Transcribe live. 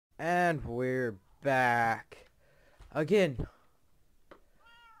And we're back again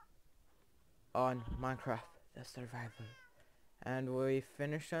on Minecraft the Survival. And we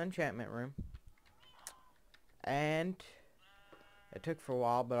finished the enchantment room. And it took for a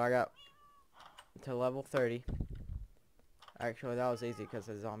while, but I got to level 30. Actually, that was easy because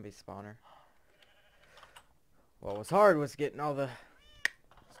of the zombie spawner. What was hard was getting all the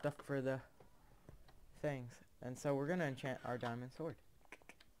stuff for the things. And so we're going to enchant our diamond sword.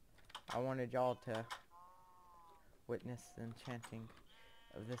 I wanted y'all to witness the enchanting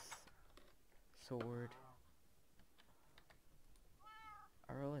of this sword.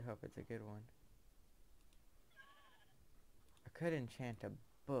 I really hope it's a good one. I could enchant a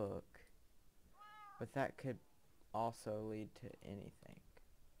book, but that could also lead to anything.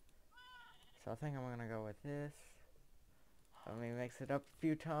 So I think I'm gonna go with this. Let me mix it up a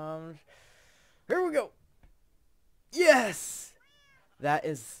few times. Here we go! Yes! That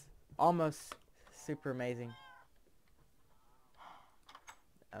is almost super amazing.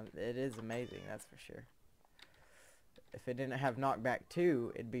 It is amazing, that's for sure. If it didn't have knockback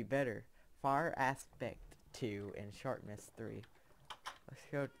 2, it'd be better. Fire aspect 2 and sharpness 3. Let's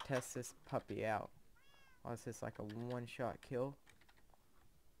go test this puppy out. Oh, is this like a one-shot kill?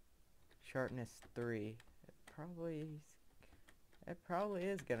 Sharpness 3. It probably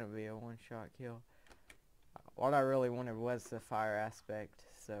is gonna be a one-shot kill. What I really wanted was the fire aspect,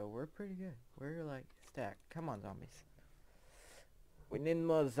 so we're pretty good. We're like stacked. Come on, zombies. We need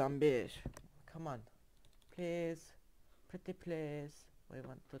more zombies. Come on. Please. Pretty please. We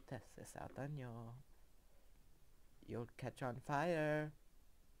want to test this out on you. You'll catch on fire.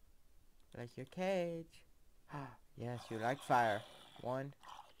 Like your cage. Yes, you like fire. One.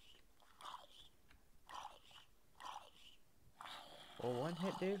 Will one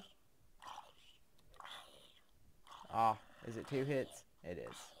hit do? Is it 2 hits? It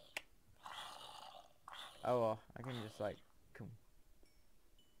is. Oh well, I can just like, come.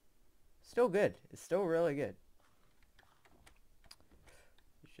 Still good. It's still really good.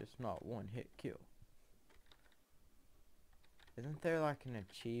 It's just not one hit kill. Isn't there like an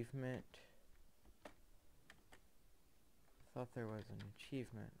achievement? I thought there was an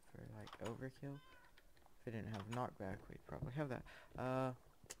achievement for like overkill. If it didn't have knockback, we'd probably have that.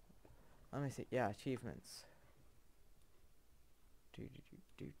 Let me see. Yeah, achievements.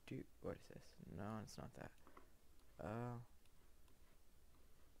 What is this? No, it's not that.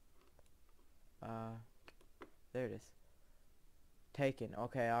 There it is. Taken.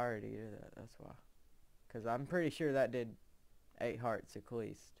 Okay, I already did that. That's why. Because I'm pretty sure that did 8 hearts at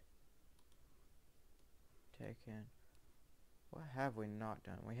least. Taken. What have we not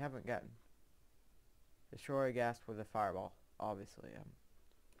done? We haven't gotten. Destroy a ghast with a fireball. Obviously, I'm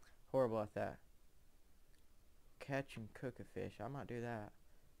horrible at that. Catch and cook a fish. I might do that.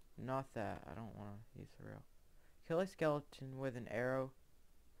 Not that. I don't want to use the rail. Kill a skeleton with an arrow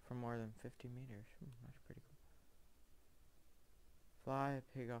from more than 50 meters. That's pretty cool. Fly a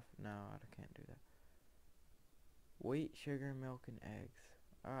pig off. No, I can't do that. Wheat, sugar, milk, and eggs.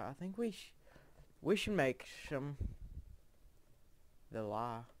 I think we should make some. The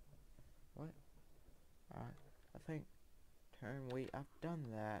lie. What? Alright. I think turn wheat. I've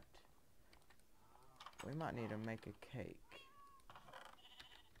done that. We might need to make a cake.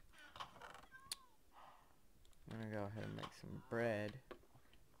 I'm gonna go ahead and make some bread.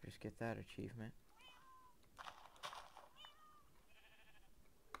 Just get that achievement.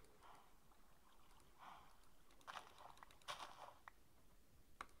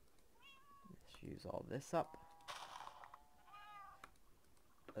 Let's use all this up.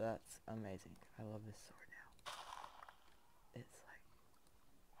 That's amazing. I love this sword now. It's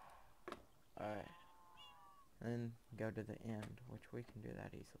like... Alright. Then go to the end, which we can do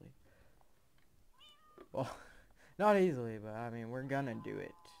that easily. Well, not easily, but I mean, we're gonna do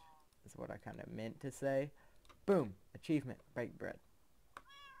it. Is what I kind of meant to say. Boom! Achievement. Baked bread.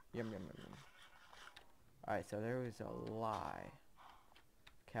 Yum, yum, yum, yum. Alright, so there was a lie.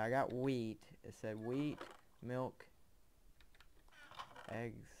 Okay, I got wheat. It said wheat, milk,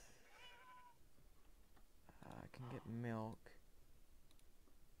 eggs. I can get milk.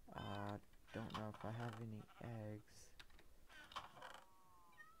 Don't know if I have any eggs.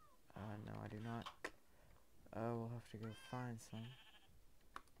 No, I do not. We'll have to go find some.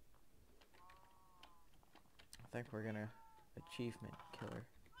 I think we're gonna achievement killer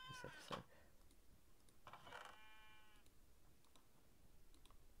this episode.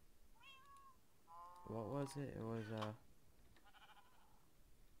 What was it? It was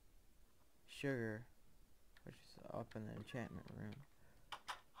sugar, which is up in the enchantment room.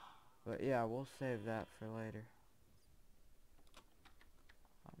 But yeah, we'll save that for later.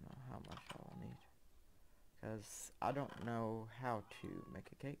 I don't know because I don't know how to make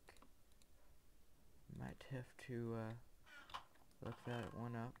a cake. Might have to look that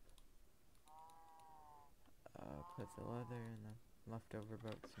one up. Put the leather and the leftover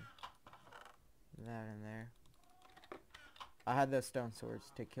boats and that in there. I had those stone swords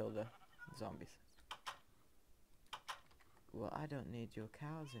to kill the zombies. Well, I don't need your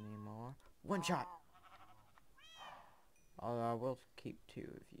cows anymore. One shot! Although I will keep 2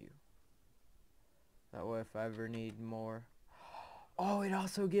 of you. That way if I ever need more. Oh, it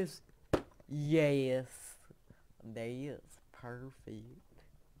also gives... Yes! There he is. Perfect.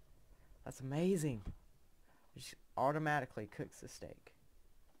 That's amazing. It just automatically cooks the steak.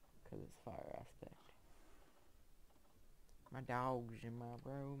 Because it's fire aspect. My dog's in my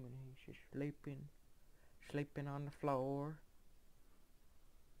room and he's just sleeping. Sleeping on the floor.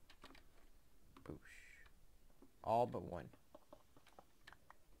 Boosh. All but one.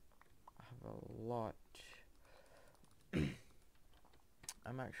 I have a lot.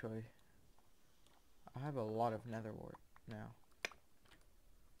 I have a lot of nether wart now.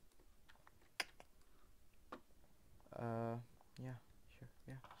 Yeah, sure,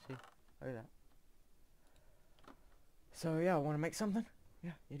 yeah, see, look at that. So yeah, wanna make something?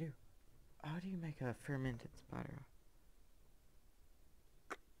 Yeah, you do. How do you make a fermented spider?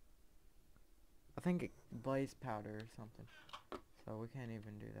 I think it blaze powder or something. So we can't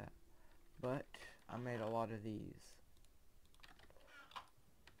even do that. But I made a lot of these.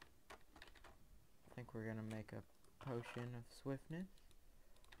 I think we're gonna make a potion of swiftness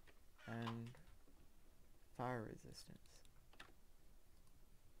and fire resistance.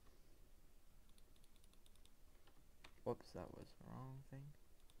 Whoops, that was the wrong thing.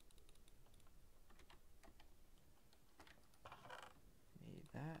 Need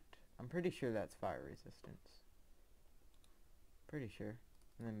that. I'm pretty sure that's fire resistance. Pretty sure.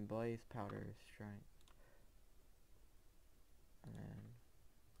 And then blaze powder is strength. And then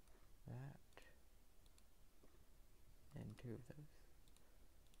that. And 2 of those.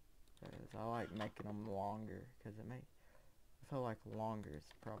 Because I like making them longer. Because I feel like longer is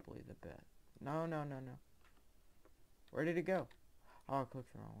probably the best. No. Where did it go? Oh, I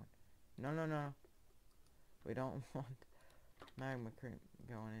clicked the wrong one. No. We don't want magma cream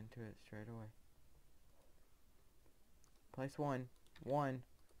going into it straight away. Place 1. 1.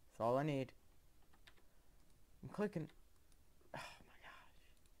 That's all I need. I'm clicking. Oh my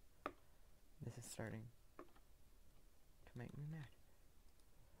gosh. This is starting to make me mad.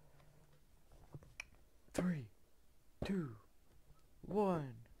 3, 2,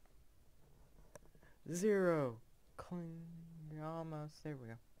 1, 0. Cling. Almost. There we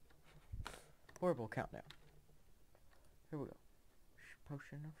go. Horrible countdown. Here we go.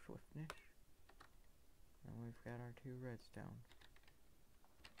 Potion of swiftness. And we've got our 2 redstone.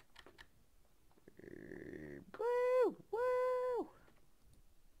 Woo! Woo!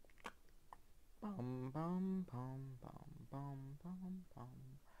 Bum bum bum bum bum bum bum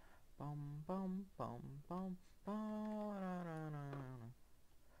bum bum bum bum bum.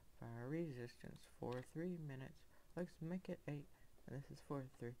 Fire resistance for 3 minutes. Let's make it 8. And this is for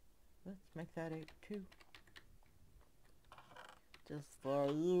 3. Let's make that 8 too. Just for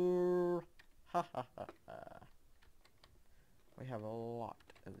you. Ha ha ha ha. We have a lot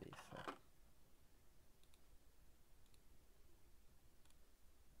of these. So.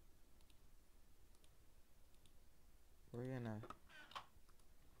 We're gonna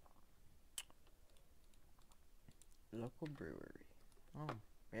local brewery. Oh,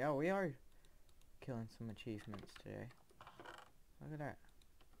 yeah, we are killing some achievements today. Look at that.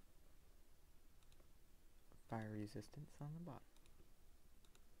 Fire resistance on the bottom.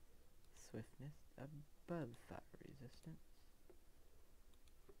 Swiftness above fire resistance.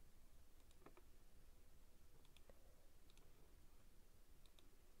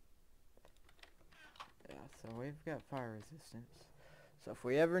 Yeah, so we've got fire resistance. So if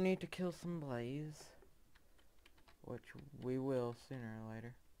we ever need to kill some blaze, which we will sooner or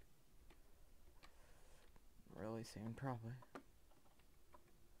later. Really soon, probably.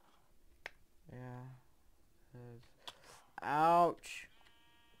 Yeah. Ouch!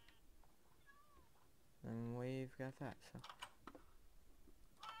 And we've got that, so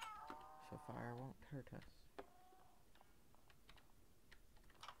fire won't hurt us.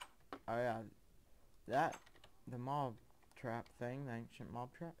 Oh yeah, the mob trap thing, the ancient mob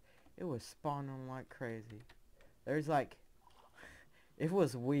trap, it was spawning like crazy. There's like, it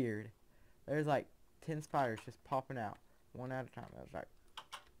was weird. There's like 10 spiders just popping out, one at a time. It was like,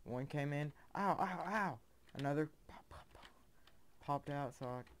 one came in, ow, ow, ow. Another popped out, so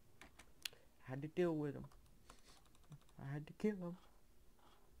I had to deal with them. I had to kill them.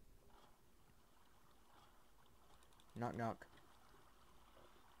 Knock knock.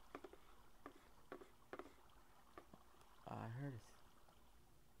 I heard it.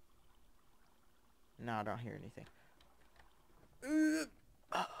 No, I don't hear anything.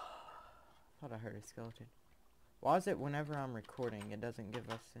 Thought I heard a skeleton. Why is it whenever I'm recording it doesn't give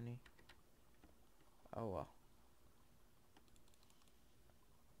us any? Oh well.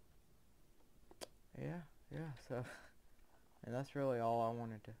 Yeah, so and that's really all I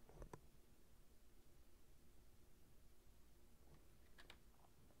wanted to.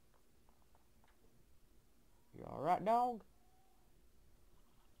 You alright, dog?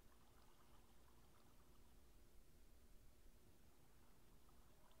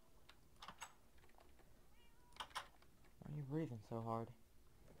 Why are you breathing so hard?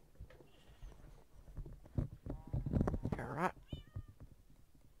 You're alright?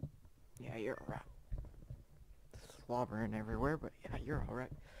 Yeah, you're alright. Slobbering everywhere, but yeah, you're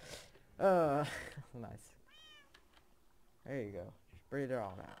alright. Nice. There you go. Just breathe it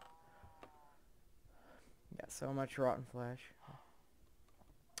all out. Got so much rotten flesh.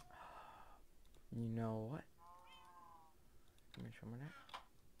 You know what? Give me some of that.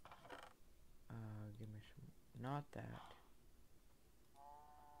 Give me some. Not that.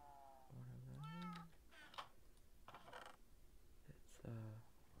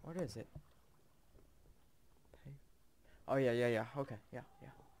 What are those? It's what is it? Pay. Oh yeah. Okay. Yeah.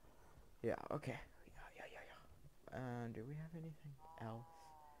 Okay. Yeah. Do we have anything else?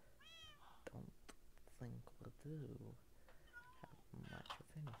 Don't think we'll do have much of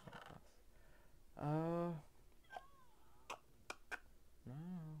anything else. No,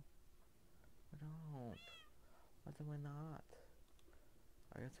 we don't. Why do we not?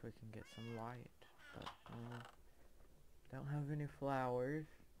 I guess we can get some light, but don't have any flowers.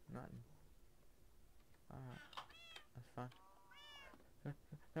 Nothing. Alright, that's fine.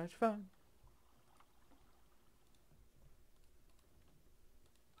 That's fine.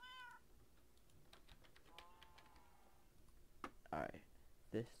 Alright,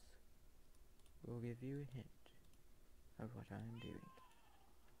 this will give you a hint of what I am doing.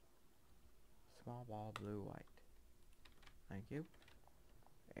 Small ball, blue, white. Thank you.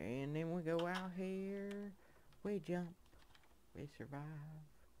 And then we go out here. We jump. We survive.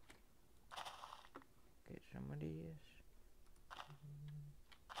 Get some of this.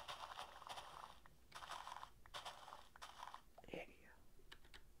 Yeah.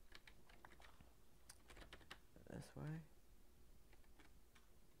 This way.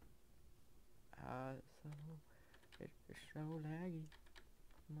 It's so laggy.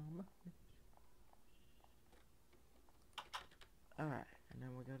 Mama. Alright, and then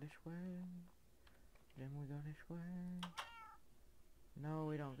we go this way. Then we go this way. No,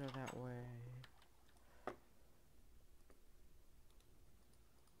 we don't go that way.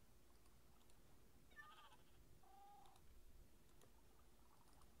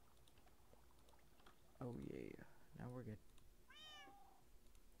 Oh yeah, now we're good.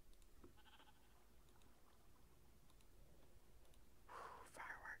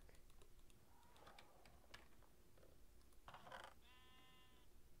 Firework.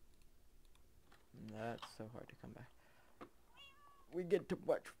 That's so hard to come by. We get to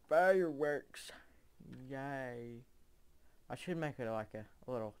watch fireworks. Yay. I should make it like a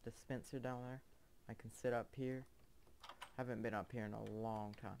little dispenser down there. I can sit up here. Haven't been up here in a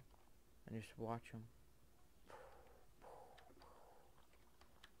long time. And just watch them.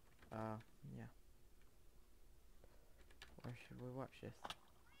 Yeah. Where should we watch this?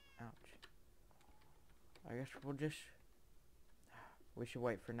 Ouch. I guess we'll just... We should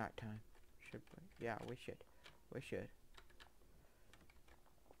wait for nighttime. Should we? Yeah, we should. We should.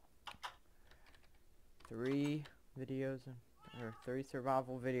 3 videos or 3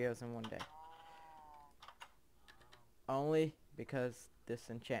 survival videos in one day. Only because this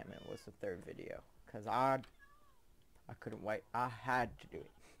enchantment was the 3rd video. Cause I couldn't wait. I had to do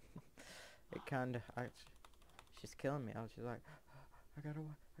it. It kinda, it's just killing me. I was just like, I have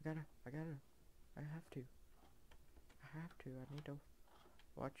to. I need to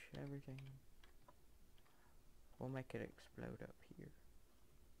watch everything. We'll make it explode up here.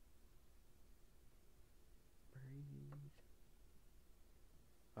 Breathe.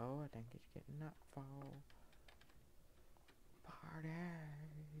 Oh, I think it's getting nightfall. Party.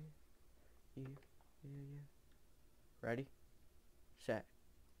 Yeah. Ready? Set.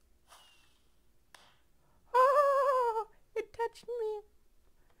 Oh, it touched me.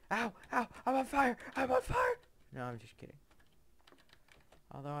 Ow, I'm on fire. No, I'm just kidding.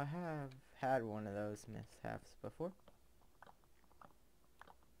 Although I have had one of those mishaps before.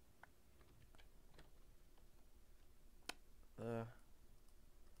 The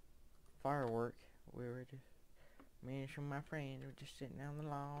firework, we were just Me and some of my friends were just sitting down the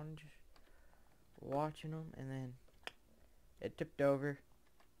lawn, just watching them, and then it tipped over.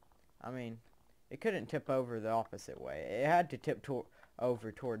 I mean, it couldn't tip over the opposite way. It had to tip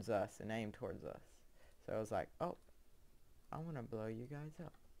over towards us and aim towards us. So I was like, oh, I want to blow you guys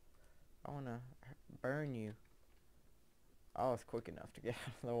up. I want to burn you. I was quick enough to get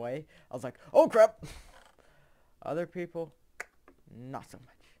out of the way. I was like, oh crap! Other people, not so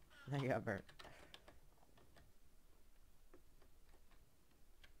much. They got burnt.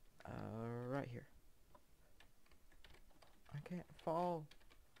 Right here. I can't fall.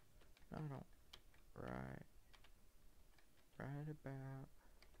 No, I don't. Right about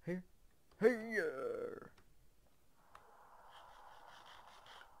here. Here. You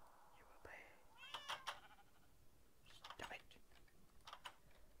will pay. Stop it.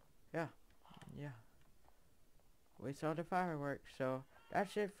 Yeah. We saw the fireworks, so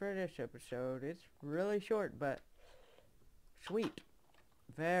that's it for this episode. It's really short, but sweet.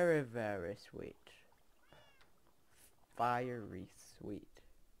 Very, very sweet. Fiery sweet.